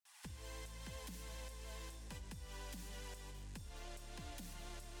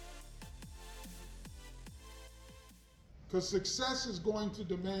Because success is going to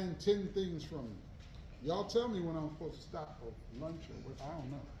demand 10 things from you. Y'all tell me when I'm supposed to stop for lunch or what, I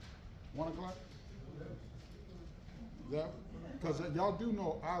don't know. 1 o'clock? Yeah, because y'all do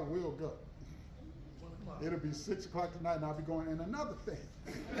know I will go. It'll be 6 o'clock tonight and I'll be going in another thing.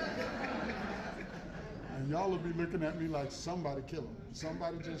 And y'all will be looking at me like somebody kill him.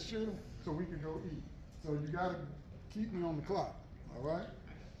 Somebody just shoot him so we can go eat. So you got to keep me on the clock, all right?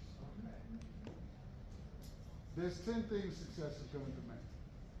 There's 10 things success is going to demand.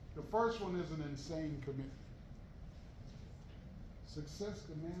 The first one is an insane commitment. Success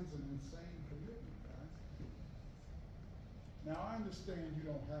demands an insane commitment, guys. Now, I understand you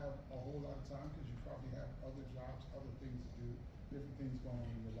don't have a whole lot of time because you probably have other jobs, other things to do, different things going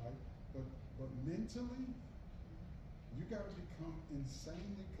on in your life. But mentally, you got to become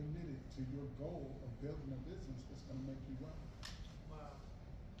insanely committed to your goal of building a business that's going to make you wealthy.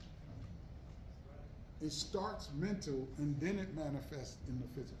 It starts mental and then it manifests in the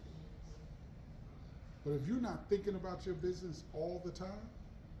physical. But if you're not thinking about your business all the time,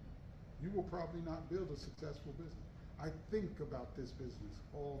 you will probably not build a successful business. I think about this business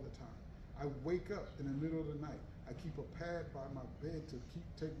all the time. I wake up in the middle of the night. I keep a pad by my bed to keep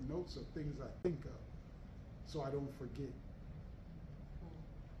taking notes of things I think of so I don't forget.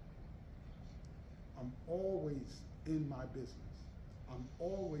 I'm always in my business. I'm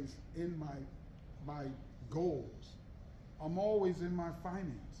always in my goals. I'm always in my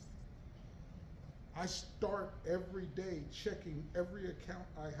finance. I start every day checking every account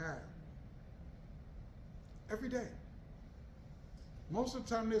I have. Every day. Most of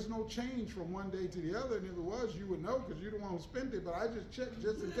the time there's no change from one day to the other, and if it was, you would know because you're the one who spent it, but I just checked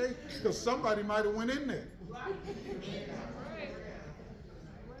just in case because somebody might have went in there.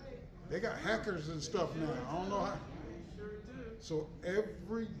 They got hackers and stuff now. I don't know how. So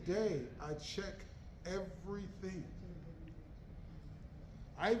every day I check everything.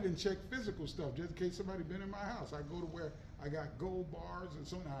 I even check physical stuff just in case somebody been in my house. I go to where I got gold bars and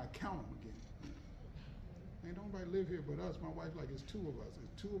something, I count them again. Ain't nobody live here but us. My wife like, it's 2 of us.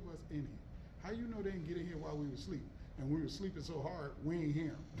 It's 2 of us in here. How you know they didn't get in here while we were asleep? And we were sleeping so hard, we ain't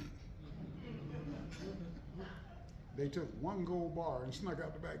hear them. They took 1 gold bar and snuck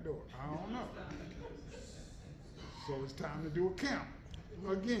out the back door. I don't know. So it's time to do a count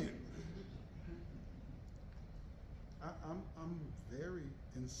again. I'm very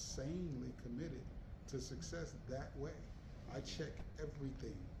insanely committed to success that way. I check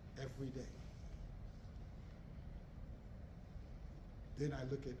everything every day. Then I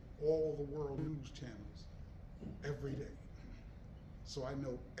look at all the world news channels every day. So I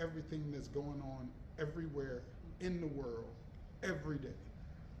know everything that's going on everywhere in the world every day.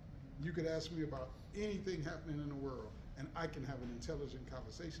 You could ask me about anything happening in the world and I can have an intelligent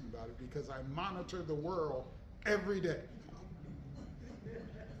conversation about it because I monitor the world every day.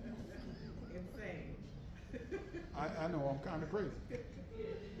 Insane. I know, I'm kind of crazy.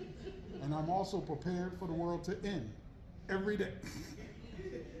 And I'm also prepared for the world to end every day.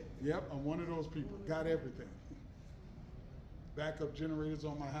 Yep, I'm one of those people. Got everything. Backup generators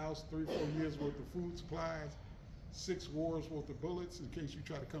on my house, 3-4 years worth of food supplies, 6 wars worth of bullets in case you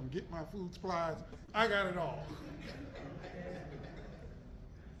try to come get my food supplies. I got it all.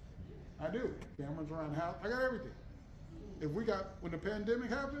 I do. Cameras around the house. I got everything. When the pandemic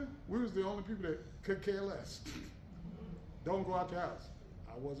happened, we was the only people that could care less. Don't go out your house.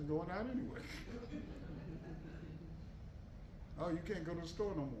 I wasn't going out anyway. Oh, you can't go to the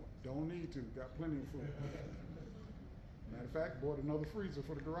store no more. Don't need to. Got plenty of food. Matter of fact, bought another freezer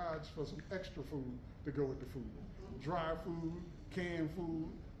for the garage for some extra food to go with the food. Dry food, canned food,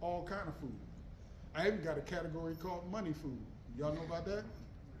 all kind of food. I even got a category called money food. Y'all know about that?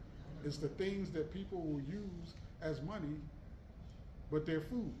 It's the things that people will use as money, but they're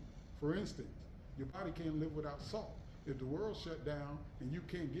food. For instance, your body can't live without salt. If the world shut down and you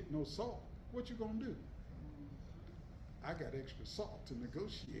can't get no salt, what you gonna do? I got extra salt to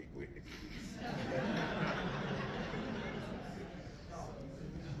negotiate with.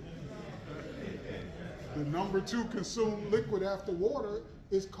 The number 2 consumed liquid after water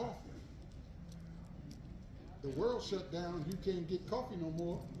is coffee. The world shut down, you can't get coffee no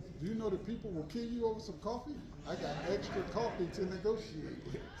more. Do you know that people will kill you over some coffee? I got extra coffee to negotiate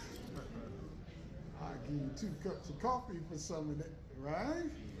with. I'll give you 2 cups of coffee for some of that, right?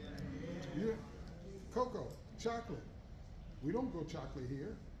 Yeah. Cocoa, chocolate. We don't grow chocolate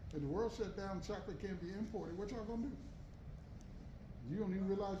here. If the world shut down, chocolate can't be imported. What y'all gonna do? You don't even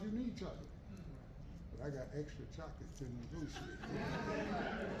realize you need chocolate. But I got extra chocolate to negotiate.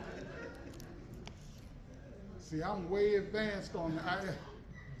 See, I'm way advanced on that.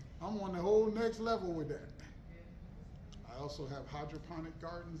 I'm on the whole next level with that. I also have hydroponic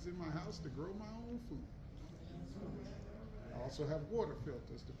gardens in my house to grow my own food. I also have water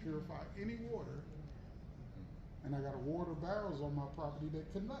filters to purify any water. And I got water barrels on my property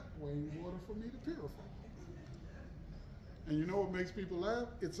that collect rainwater for me to purify. And you know what makes people laugh?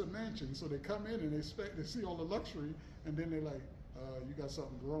 It's a mansion. So they come in and they see all the luxury, and then they're like, you got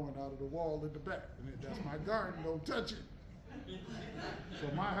something growing out of the wall in the back. And that's my garden, don't touch it.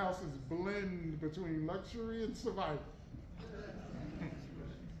 So my house is blend between luxury and survival.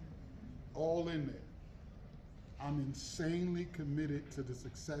 All in there. I'm insanely committed to the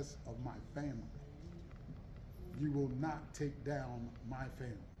success of my family. You will not take down my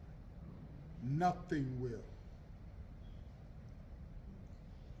family. Nothing will.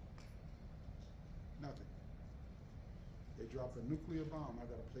 Nothing. They drop a nuclear bomb, I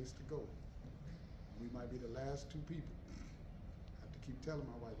got a place to go. We might be the last two people. I have to keep telling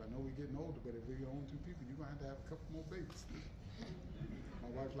my wife, I know we're getting older, but if we're the only two people, you're gonna have a couple more babies. My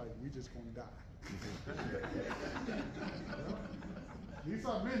wife's like, we just gonna die. Well, at least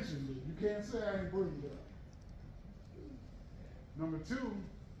I mentioned it. You can't say I ain't bringing it up. Number two,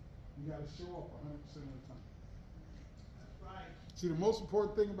 you gotta show up 100% of the time. That's right. See, the most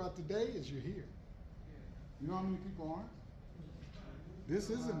important thing about today is you're here. You know how many people aren't? This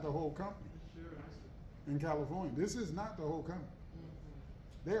isn't the whole company in California. This is not the whole company.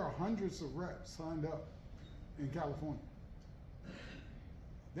 There are hundreds of reps signed up in California.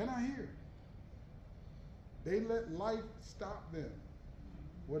 They're not here. They let life stop them,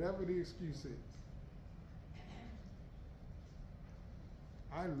 whatever the excuse is.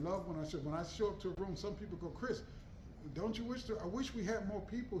 I love when I show up to a room, some people go, Chris, don't you wish I wish we had more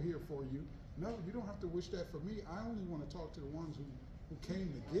people here for you. No, you don't have to wish that for me. I only want to talk to the ones who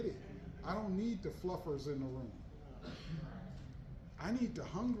came to get it. I don't need the fluffers in the room. I need the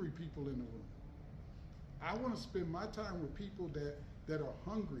hungry people in the room. I want to spend my time with people that are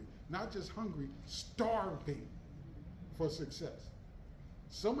hungry, not just hungry, starving for success.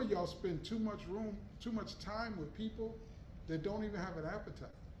 Some of y'all spend too much time with people that don't even have an appetite.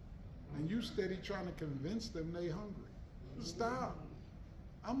 And you steady trying to convince them they hungry. Stop.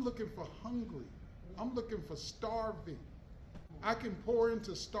 I'm looking for hungry. I'm looking for starving. I can pour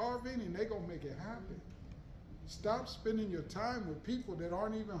into starving and they're going to make it happen. Stop spending your time with people that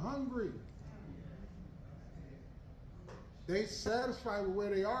aren't even hungry. They satisfied with where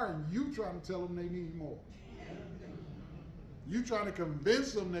they are and you trying to tell them they need more. You trying to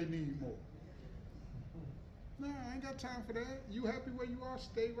convince them they need more. No, I ain't got time for that. You happy where you are,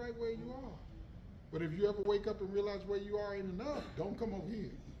 stay right where you are. But if you ever wake up and realize where you are ain't enough, don't come over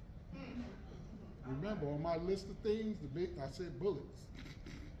here. Remember, on my list of things, I said bullets.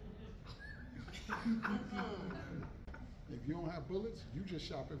 If you don't have bullets, you just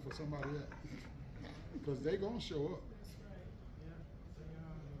shopping for somebody else. Because they gonna show up.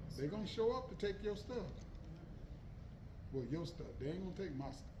 They gonna show up to take your stuff. Well, your stuff. They ain't gonna take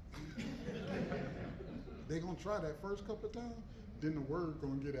my stuff. They gonna try that first couple of times, then the word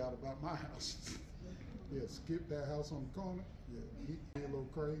gonna get out about my house. Yeah, skip that house on the corner. Yeah, he a little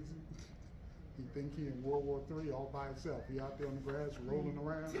crazy. He think he in World War III all by himself. He out there on the grass rolling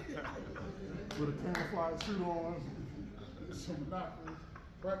around with a camouflage suit on, some binoculars,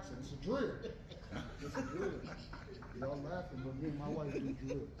 practicing. It's a drill. It's a drill. Y'all laughing, but me and my wife do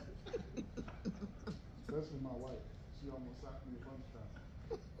drills. Especially my wife. She almost shot me a bunch of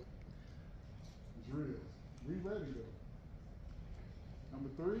times. Drills. We ready though. Number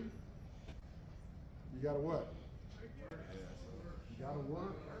three, you gotta what? You gotta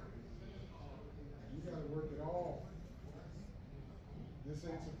work. You gotta work it all. This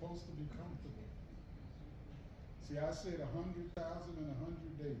ain't supposed to be comfortable. See, I said 100,000 in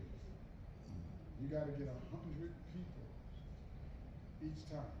 100 days. You gotta get 100 people each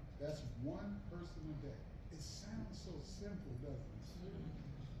time. That's one person a day. It sounds so simple, doesn't it?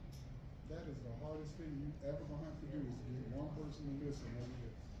 That is the hardest thing you ever gonna have to do is get one person to listen every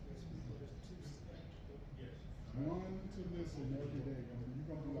day. One to listen every day. You're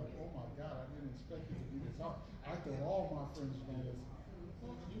gonna be like, oh my God, I didn't expect it to be this hard. I thought all my friends were gonna listen.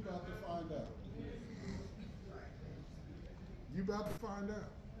 Well, you about to find out. You about to find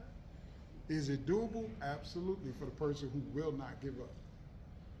out. Is it doable? Absolutely, for the person who will not give up.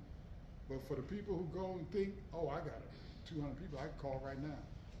 But for the people who go and think, oh, I got 200 people I can call right now.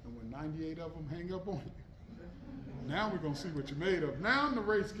 And when 98 of them hang up on you, now we're going to see what you're made of. Now the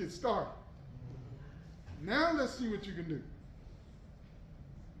race gets started. Now let's see what you can do.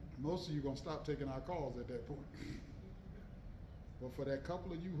 Most of you are going to stop taking our calls at that point. But for that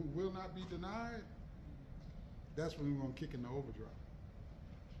couple of you who will not be denied, that's when we're going to kick in the overdrive.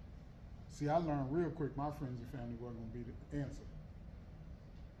 See, I learned real quick my friends and family wasn't going to be the answer.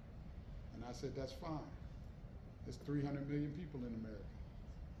 And I said, that's fine. There's 300 million people in America.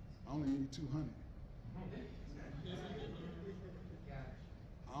 I only need 200.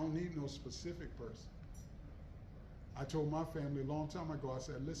 I don't need no specific person. I told my family a long time ago, I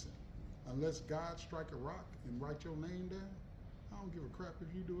said, listen, unless God strike a rock and write your name down, I don't give a crap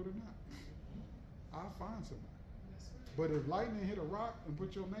if you do it or not. I'll find somebody. But if lightning hit a rock and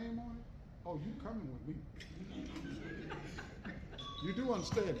put your name on it, oh, you coming with me. You do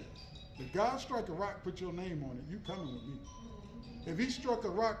understand it. If God strike a rock, put your name on it, you coming with me. If he struck a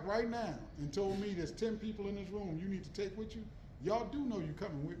rock right now and told me there's 10 people in this room you need to take with you, y'all do know you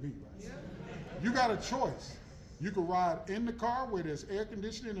coming with me, right? Yeah. You got a choice. You can ride in the car where there's air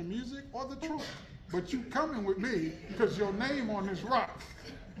conditioning and music, or the trunk. But you coming with me because your name on this rock.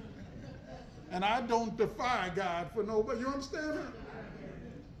 And I don't defy God for nobody. You understand that?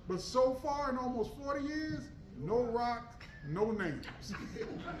 But so far in almost 40 years, no rock, no names.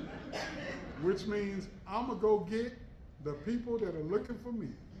 Which means I'm going to go get the people that are looking for me.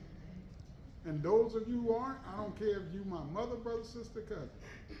 And those of you who aren't, I don't care if you my mother, brother, sister, cousin.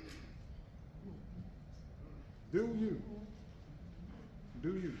 Do you.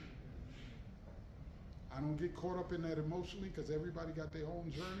 Do you. I don't get caught up in that emotionally because everybody got their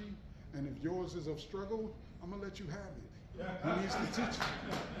own journey. And if yours is of struggle, I'm going to let you have it. He needs to teach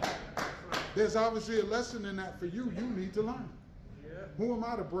you. There's obviously a lesson in that for you. You need to learn. Who am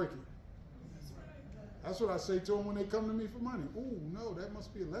I to break it? That's what I say to them when they come to me for money. Oh, no, that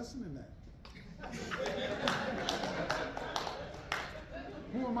must be a lesson in that.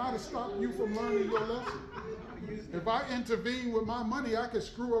 Who am I to stop you from learning your lesson? If I intervene with my money, I can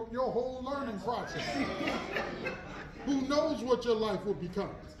screw up your whole learning process. Who knows what your life will become?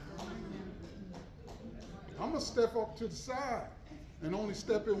 I'm going to step up to the side and only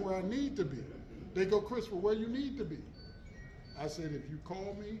step in where I need to be. They go, Chris, well, where you need to be? I said, if you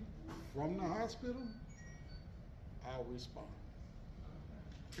call me from the hospital, I'll respond.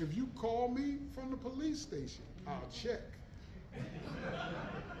 If you call me from the police station, I'll check.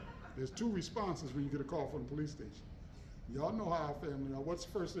 There's two responses when you get a call from the police station. Y'all know how our family are. What's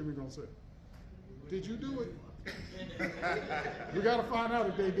the first thing we're going to say? Did you do it? We got to find out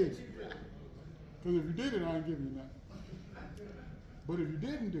if they did. Because if you did it, I ain't giving you nothing. But if you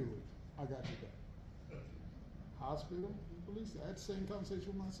didn't do it, I got you back. Hospital, police. I had the same conversation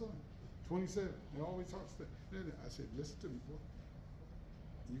with my son. 27. They always talk to them. I said, listen to me, boy.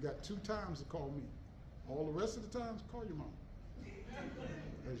 You got 2 times to call me. All the rest of the times, call your mom.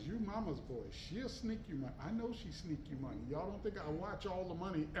 Because you mama's boy, she'll sneak you money. I know she sneak you money. Y'all don't think I watch all the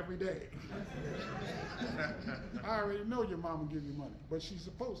money every day. I already know your mama give you money, but she's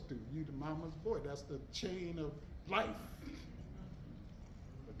supposed to. You the mama's boy. That's the chain of life.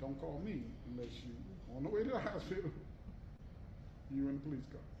 But don't call me unless you on the way to the hospital, you in the police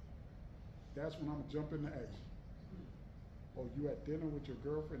car. That's when I'm going to jump into action. Or you at dinner with your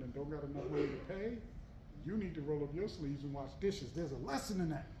girlfriend and don't got enough money to pay, you need to roll up your sleeves and wash dishes. There's a lesson in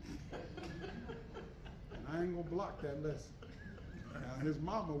that. And I ain't going to block that lesson. Now, his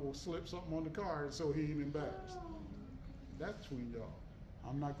mama will slip something on the card so he ain't embarrassed. That's between y'all.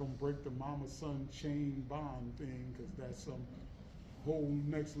 I'm not going to break the mama-son chain bond thing because that's some whole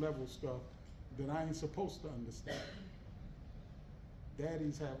next level stuff that I ain't supposed to understand.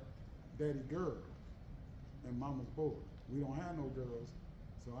 Daddies have daddy girl and mama's boy. We don't have no girls,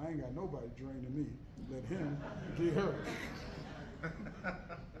 so I ain't got nobody draining me. Let him get her.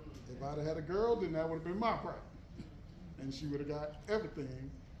 If I'd have had a girl, then that would have been my problem. And she would have got everything,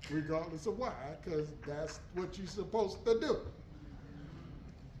 regardless of why, because that's what you're supposed to do.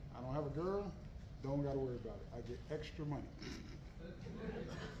 I don't have a girl, don't got to worry about it. I get extra money.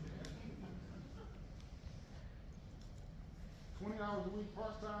 20 hours a week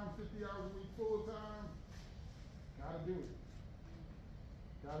part-time, 50 hours a week full-time. Gotta do it.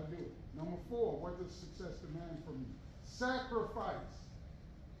 Gotta do it. Number 4, what does success demand from you? Sacrifice.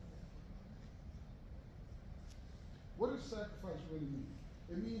 What does sacrifice really mean?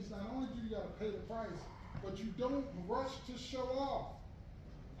 It means not only do you gotta pay the price, but you don't rush to show off.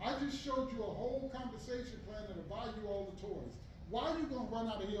 I just showed you a whole compensation plan that'll buy you all the toys. Why are you gonna run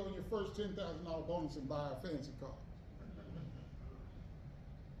out of here on your first $10,000 bonus and buy a fancy car?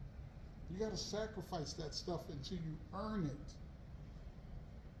 You got to sacrifice that stuff until you earn it.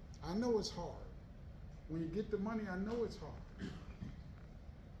 I know it's hard. When you get the money, I know it's hard.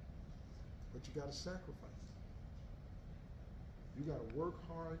 But you got to sacrifice. You got to work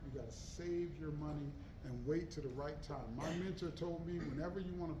hard. You got to save your money and wait to the right time. My mentor told me whenever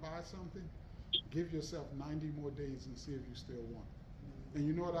you want to buy something, give yourself 90 more days and see if you still want it. And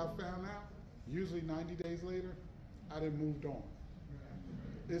you know what I found out? Usually 90 days later, I done moved on.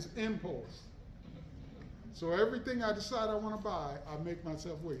 It's impulse. So everything I decide I want to buy, I make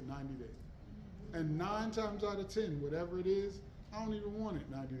myself wait 90 days. And 9 times out of 10, whatever it is, I don't even want it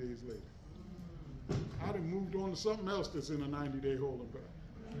 90 days later. I done moved on to something else that's in a 90-day holding pattern.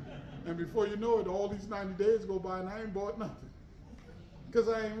 And before you know it, all these 90 days go by and I ain't bought nothing. Because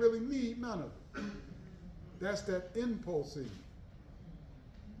I ain't really need none of it. That's that impulse in you.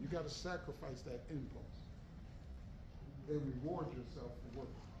 You got to sacrifice that impulse and reward yourself for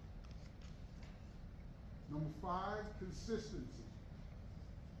working. Number 5, consistency.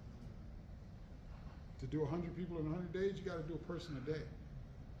 To do 100 people in 100 days, you got to do a person a day.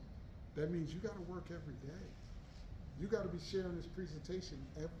 That means you got to work every day. You got to be sharing this presentation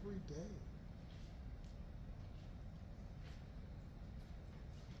every day.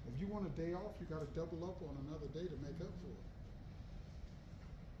 If you want a day off, you got to double up on another day to make up for it.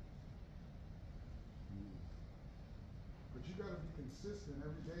 But you got to be consistent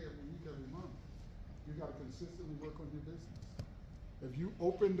every day, every week, every month. You got to consistently work on your business. If you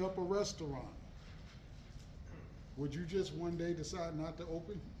opened up a restaurant, would you just one day decide not to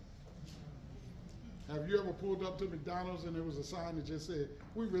open? Have you ever pulled up to McDonald's and there was a sign that just said,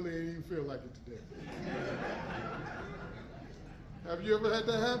 "We really ain't even feel like it today"? Have you ever had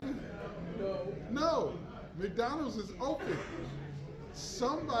that happen? No. No. McDonald's is open.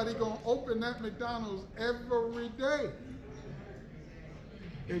 Somebody gonna open that McDonald's every day.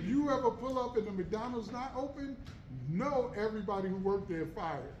 If you ever pull up and the McDonald's not open, know everybody who worked there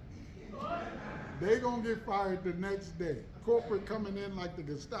fired. They gonna get fired the next day. Corporate coming in like the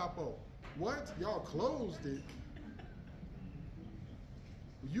Gestapo. What? Y'all closed it?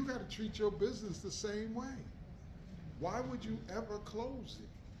 You gotta treat your business the same way. Why would you ever close it?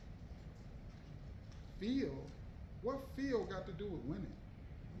 What feel got to do with winning?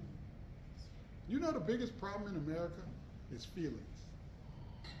 You know the biggest problem in America is feelings.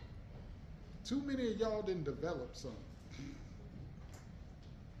 Too many of y'all didn't develop some.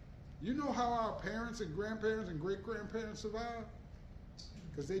 You know how our parents and grandparents and great-grandparents survived?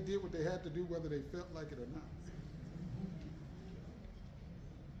 Because they did what they had to do whether they felt like it or not.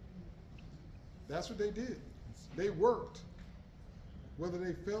 That's what they did. They worked whether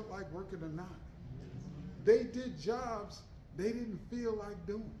they felt like working or not. They did jobs they didn't feel like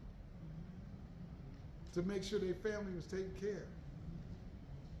doing to make sure their family was taken care of.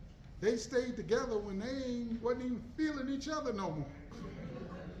 They stayed together when they wasn't even feeling each other no more.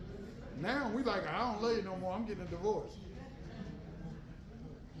 Now we like, I don't love you no more, I'm getting a divorce.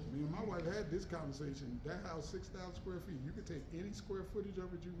 Me and my wife had this conversation. That house, 6,000 square feet. You can take any square footage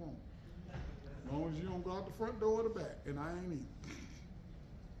of it you want. As long as you don't go out the front door or the back. And I ain't either.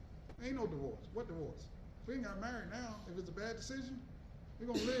 Ain't no divorce. What divorce? We ain't got married now. If it's a bad decision, we're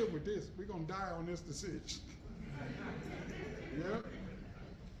going to live with this. We're going to die on this decision. Yeah?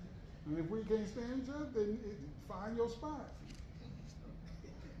 And if we can't stand each other, then find your spot.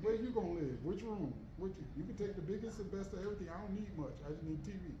 Where you going to live? Which room? You can take the biggest and best of everything. I don't need much. I just need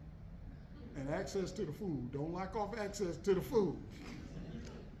TV. And access to the food. Don't lock off access to the food.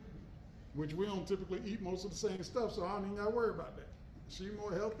 Which we don't typically eat most of the same stuff, so I don't even got to worry about that. She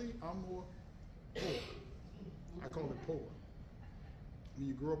more healthy, I'm more poor. I call it poor. When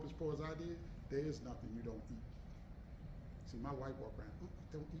you grow up as poor as I did, there is nothing you don't eat. See, my wife walk around,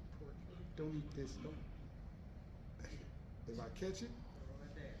 don't eat pork, don't eat this, don't. If I catch it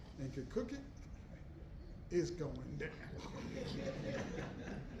and can cook it, it's going down.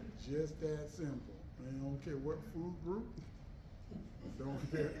 Just that simple. I don't care what food group,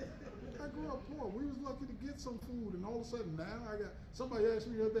 don't care. I grew up poor. We was lucky to get some food, and all of a sudden now I got, somebody asked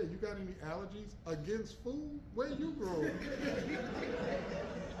me the other day, you got any allergies against food? Where you grow up?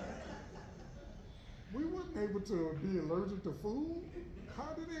 We weren't able to be allergic to food.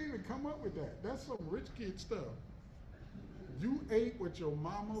 How did they even come up with that? That's some rich kid stuff. You ate what your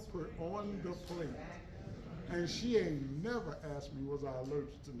mama put on the plate. And she ain't never asked me, was I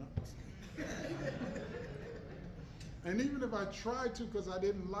allergic to nuts? And even if I tried to, because I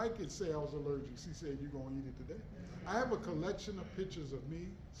didn't like it, say I was allergic, she said, you're going to eat it today. I have a collection of pictures of me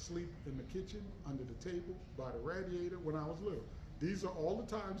sleep in the kitchen, under the table, by the radiator when I was little. These are all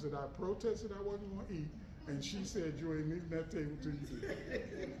the times that I protested I wasn't going to eat, and she said, you ain't leaving that table till you do.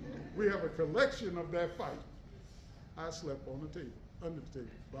 We have a collection of that fight. I slept on the table, under the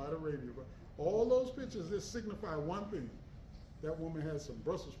table, by the radiator. All those pictures just signify one thing. That woman had some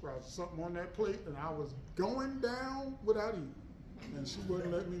Brussels sprouts or something on that plate, and I was going down without eating. And she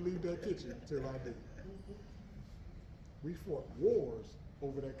wouldn't let me leave that kitchen until I did. We fought wars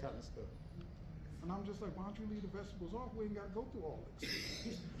over that kind of stuff. And I'm just like, why don't you leave the vegetables off? We ain't got to go through all this.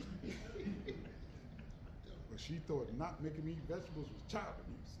 But she thought not making me eat vegetables was child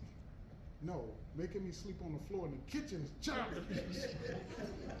abuse. No, making me sleep on the floor in the kitchen is child abuse.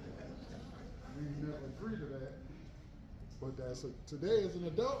 We never agree to that. But today as an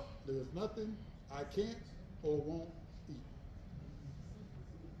adult, there's nothing I can't or won't eat.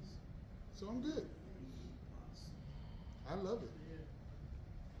 So I'm good. I love it.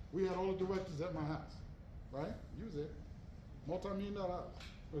 We had all the directors at my house, right? You was there. Multi-million-dollar house.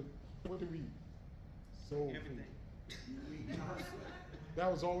 What did we eat? Soul food.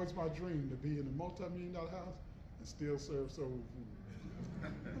 That was always my dream, to be in a multi-million-dollar house and still serve soul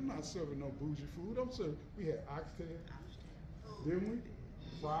food. I'm not serving no bougie food. I'm serving. We had oxtail, didn't we?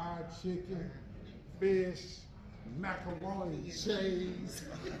 Fried chicken, fish, macaroni and cheese.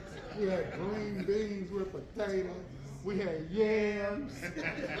 We had green beans with potatoes. We had yams.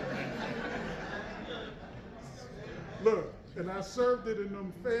 Look, and I served it in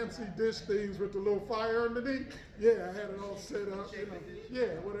them fancy dish things with the little fire underneath. Yeah, I had it all set up, you know.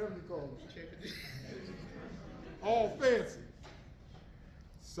 Yeah, whatever you call it. All fancy.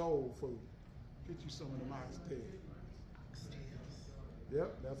 Soul food. Get you some of them oxtails.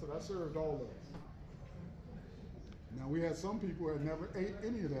 Yep, that's what I served all of. Now we had some people who had never ate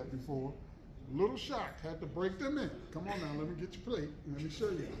any of that before. A little shocked, had to break them in. Come on now, let me get your plate. Let me show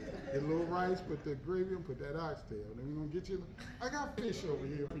you. Get a little rice, put the gravy, and put that oxtail. Then we're gonna get you. I got fish over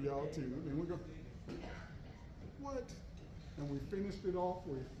here for y'all too. Then we're gonna. What? And we finished it off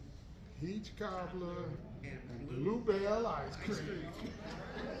with peach cobbler and bluebell ice cream.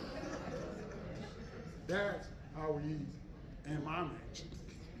 That's how we eat. And my mansion.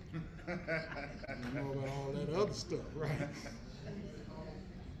 You know about all that other stuff, right?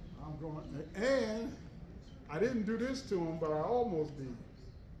 I'm going, and I didn't do this to them, but I almost did.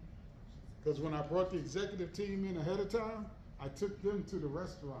 Because when I brought the executive team in ahead of time, I took them to the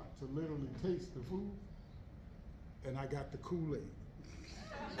restaurant to literally taste the food, and I got the Kool-Aid.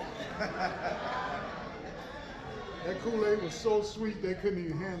 That Kool-Aid was so sweet they couldn't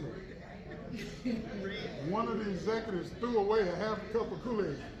even handle it. One of the executives threw away a half a cup of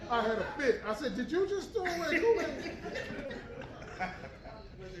Kool-Aid. I had a fit. I said, "Did you just throw away Kool-Aid?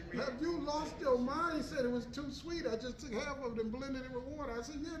 Have you lost your mind?" He said it was too sweet. I just took half of it and blended it with water. I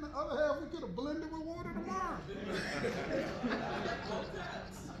said, "Yeah, and the other half we could have blended with water tomorrow."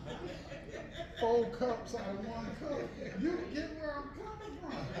 4 cups out of 1 cup. You get where I'm coming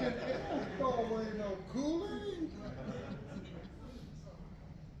from. Don't throw away no Kool-Aid.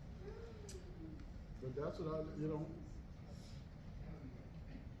 But that's what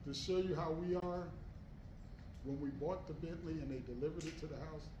to show you how we are, when we bought the Bentley and they delivered it to the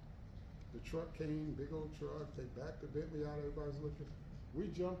house, the truck came, big old truck, they backed the Bentley out, everybody's looking. We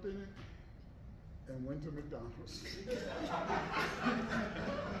jumped in it and went to McDonald's.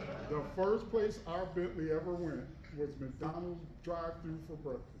 The first place our Bentley ever went was McDonald's drive-thru for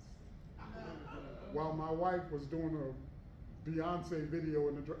breakfast. While my wife was doing a Beyonce video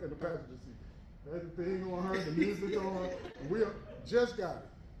in the passenger seat. That thing on her, the music on, we just got it.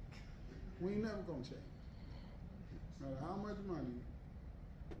 We ain't never gonna change. No matter how much money,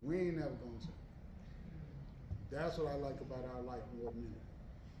 we ain't never gonna change. That's what I like about our life more than anything.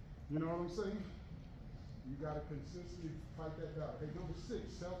 You know what I'm saying? You gotta consistently fight that battle. Hey, number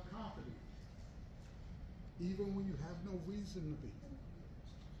 6, self-confidence. Even when you have no reason to be.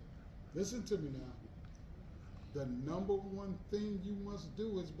 Listen to me now. The number one thing you must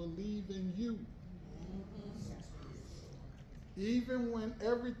do is believe in you. Even when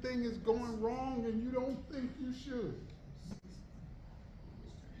everything is going wrong and you don't think you should.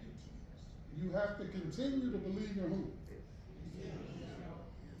 You have to continue to believe in who?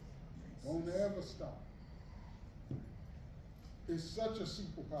 Don't ever stop. It's such a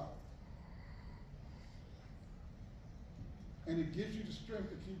superpower. And it gives you the strength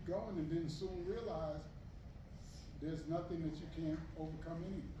to keep going and then soon realize there's nothing that you can't overcome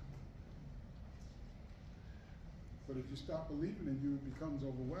anyway. But if you stop believing in you, it becomes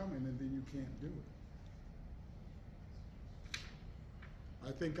overwhelming and then you can't do it.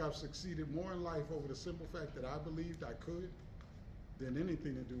 I think I've succeeded more in life over the simple fact that I believed I could than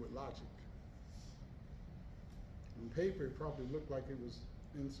anything to do with logic. On paper, it probably looked like it was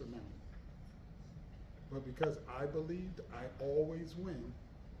insurmountable. But because I believed I always win,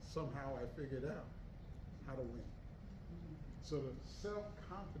 somehow I figured out how to win. So the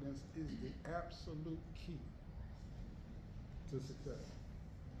self-confidence is the absolute key to success.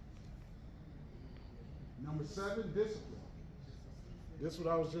 Number 7, discipline. This is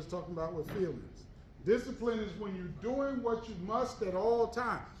what I was just talking about with feelings. Discipline is when you're doing what you must at all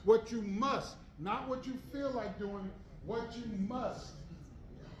times. What you must, Not what you feel like doing, what you must.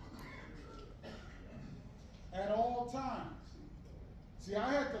 At all times. See,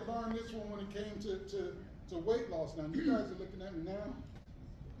 I had to learn this one when it came to weight loss. Now, you guys are looking at me now.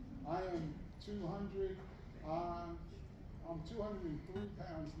 I am 200, I'm 203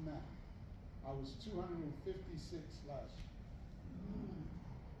 pounds now. I was 256 last year.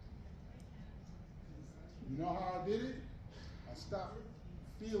 You know how I did it? I stopped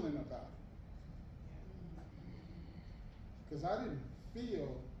feeling about it. Because I didn't feel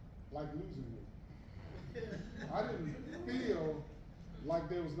like losing weight. I didn't feel like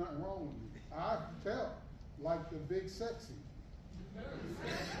there was nothing wrong with me. I felt like the big sexy.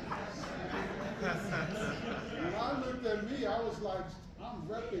 When I looked at me, I was like, I'm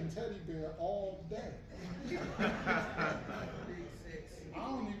repping teddy bear all day. I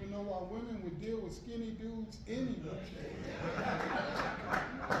don't even know why women would deal with skinny dudes anyway.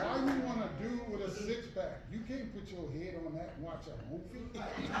 Why you want a dude with a six-pack? You can't put your head on that and watch a movie.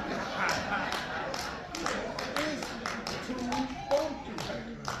 It's too funky.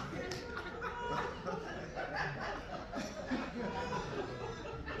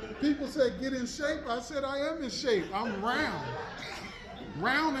 People say get in shape. I said I am in shape. I'm round.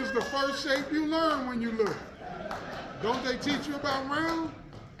 Round is the first shape you learn when you look. Don't they teach you about round?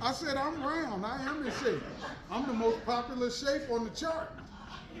 I said I'm round. I am in shape. I'm the most popular shape on the chart.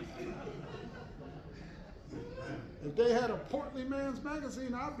 If they had a Portly Man's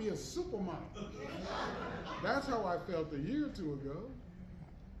Magazine, I'd be a supermodel. That's how I felt a year or two ago.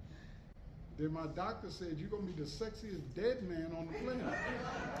 Then my doctor said, you're going to be the sexiest dead man on the planet.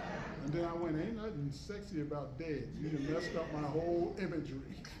 And then I went, ain't nothing sexy about dead. You done messed up my whole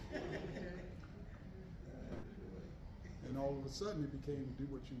imagery. And all of a sudden it became do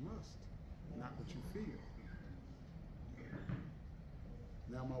what you must, not what you feel.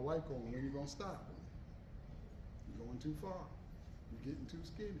 Now my wife going, when you going to stop? You're going too far. You're getting too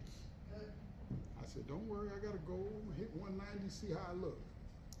skinny. I said, don't worry, I got to go hit 190, see how I look.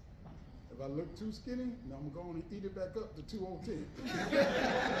 If I look too skinny, then I'm going to eat it back up to 210.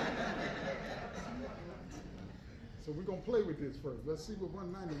 So we're going to play with this first. Let's see what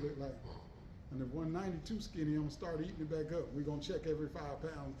 190 look like. And if 190 too skinny, I'm going to start eating it back up. We're going to check every 5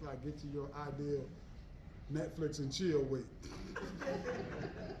 pounds until I get to your ideal Netflix and chill weight.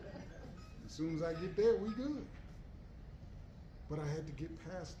 As soon as I get there, we good. But I had to get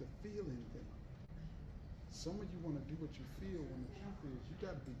past the feeling thing. Some of you want to do what you feel when the truth is you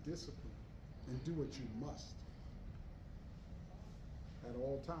got to be disciplined and do what you must at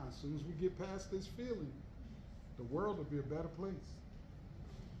all times. As soon as we get past this feeling, the world will be a better place.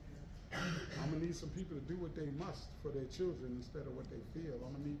 I'm going to need some people to do what they must for their children instead of what they feel.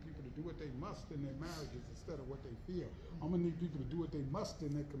 I'm going to need people to do what they must in their marriages instead of what they feel. I'm going to need people to do what they must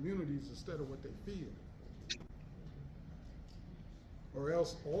in their communities instead of what they feel. Or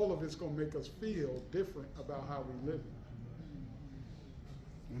else all of it's going to make us feel different about how we live.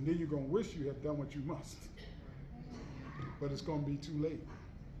 And then you're going to wish you had done what you must. But it's going to be too late.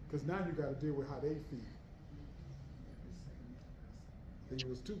 Because now you got to deal with how they feel. It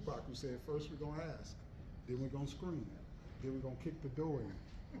was Tupac who said, first we're going to ask, then we're going to scream, then we're going to kick the door in,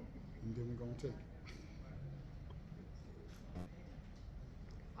 and then we're going to take it.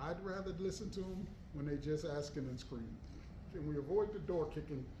 I'd rather listen to them when they just asking and screaming. Can we avoid the door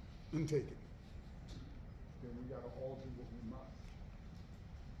kicking and taking? Then we got to all do what we must.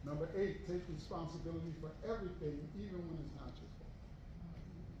 Number 8, take responsibility for everything, even when it's not your fault.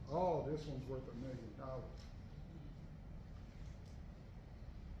 Oh, this one's worth $1 million.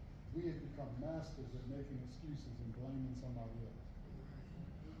 We have become masters at making excuses and blaming somebody else.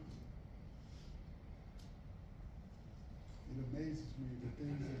 It amazes me the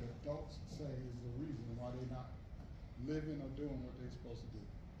things that adults say is the reason why they're not living or doing what they're supposed to do.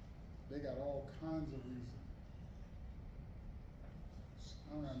 They got all kinds of reasons.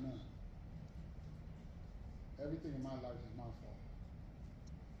 I don't got none. Everything in my life is my fault.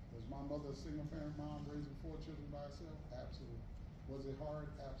 Was my mother a single parent mom raising 4 children by herself? Absolutely. Was it hard?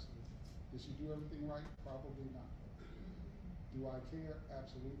 Absolutely. Did she do everything right? Probably not. Do I care?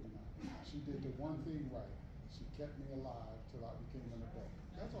 Absolutely not. She did the one thing right. She kept me alive till I became an adult.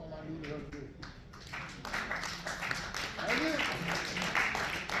 That's all I needed her to do. That's it.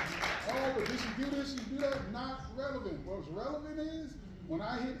 Oh, but did she do this? She do that? Not relevant. What's relevant is when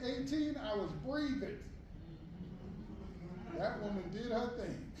I hit 18, I was breathing. That woman did her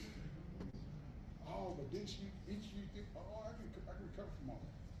thing. Oh, but did she? Oh, I can recover from all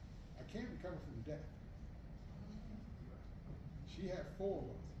that. I can't recover from death. She had 4 of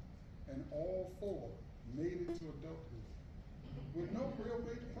us, and all 4 made it to adulthood with no real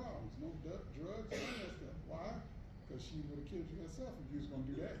major problems. no drugs, none of that stuff. Why? Because she would have killed you herself if you was going to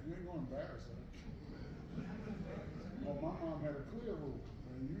do that. You ain't going to embarrass her. Oh, my mom had a clear rule.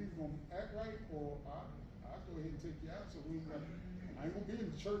 When you either going to act right or I'll go ahead and take you out so we ain't got, I ain't going to be in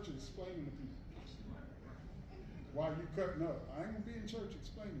the church explaining to people while you cutting up. I ain't going to be in church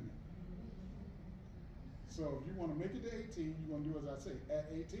explaining it. So if you want to make it to 18, you're going to do as I say. At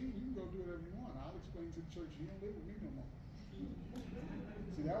 18, you can go do whatever you want. I'll explain to the church you don't live with me no more.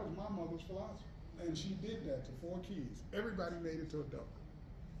 See, that was my mother's philosophy. And she did that to 4 kids. Everybody made it to adult.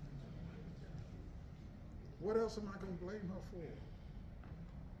 What else am I going to blame her for?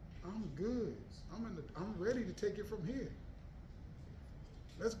 I'm good. I'm ready to take it from here.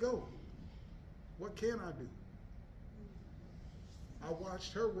 Let's go. What can I do? I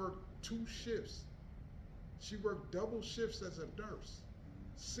watched her work 2 shifts. She worked double shifts as a nurse,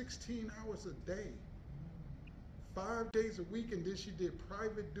 16 hours a day, 5 days a week, and then she did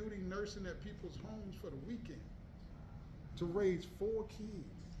private duty nursing at people's homes for the weekend to raise 4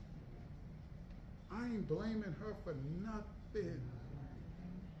 kids. I ain't blaming her for nothing.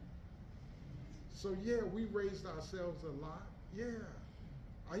 So yeah, we raised ourselves a lot. Yeah.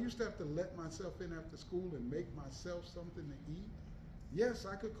 I used to have to let myself in after school and make myself something to eat. Yes,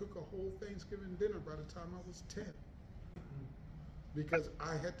 I could cook a whole Thanksgiving dinner by the time I was 10. Because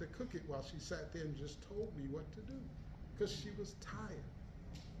I had to cook it while she sat there and just told me what to do. Because she was tired.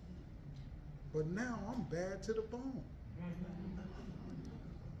 But now I'm bad to the bone.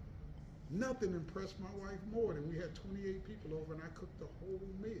 Nothing impressed my wife more than we had 28 people over and I cooked the whole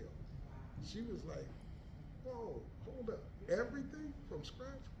meal. She was like, whoa, hold up. Everything from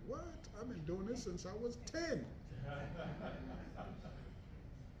scratch? What? I've been doing this since I was 10.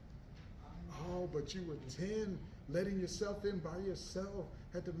 Oh, but you were 10, letting yourself in by yourself,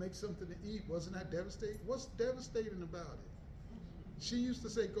 had to make something to eat. Wasn't that devastating? What's devastating about it? She used to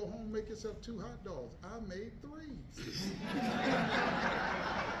say, go home, make yourself 2 hot dogs. I made 3.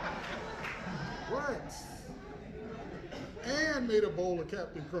 What? And made a bowl of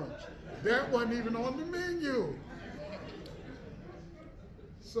Captain Crunch. That wasn't even on the menu.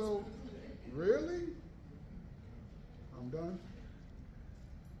 So, really? I'm done.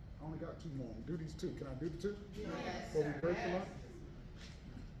 I only got 2 more. Do these 2. Can I do the 2? Yes. Before we break for lunch?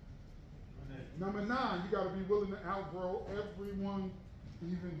 Number 9, you got to be willing to outgrow everyone,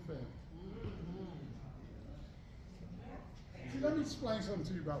 even family. See, let me explain something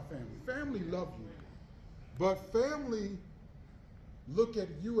to you about family. Family love you, but family look at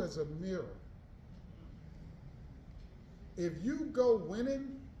you as a mirror. If you go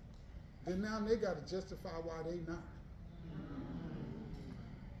winning, then now they got to justify why they not.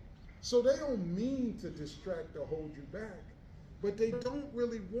 So they don't mean to distract or hold you back, but they don't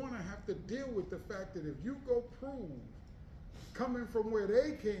really want to have to deal with the fact that if you go prove, coming from where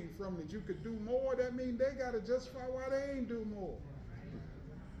they came from, that you could do more, that means they got to justify why they ain't do more.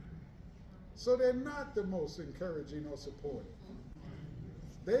 So they're not the most encouraging or supportive.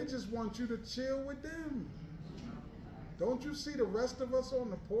 They just want you to chill with them. Don't you see the rest of us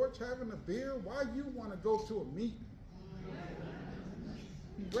on the porch having a beer? Why you want to go to a meeting?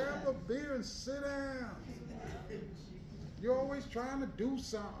 Grab a beer and sit down. You're always trying to do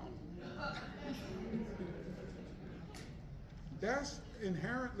something. That's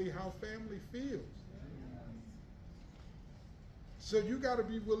inherently how family feels. So you got to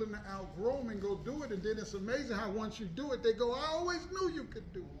be willing to outgrow them and go do it. And then it's amazing how once you do it, they go, I always knew you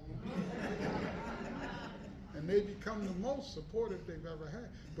could do it. And they become the most supportive they've ever had.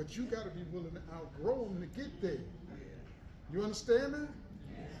 But you got to be willing to outgrow them to get there. You understand that?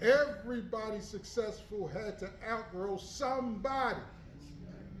 Everybody successful had to outgrow somebody.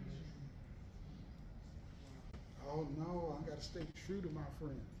 Oh no, I got to stay true to my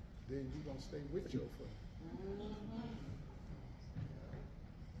friend. Then you're going to stay with your friend.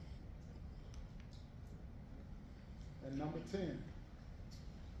 And number 10,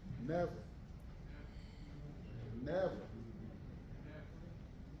 never,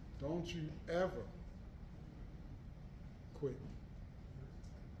 don't you ever quit.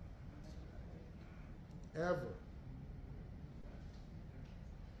 Ever.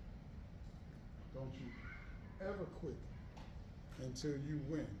 Don't you ever quit until you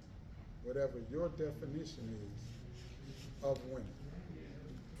win whatever your definition is of winning.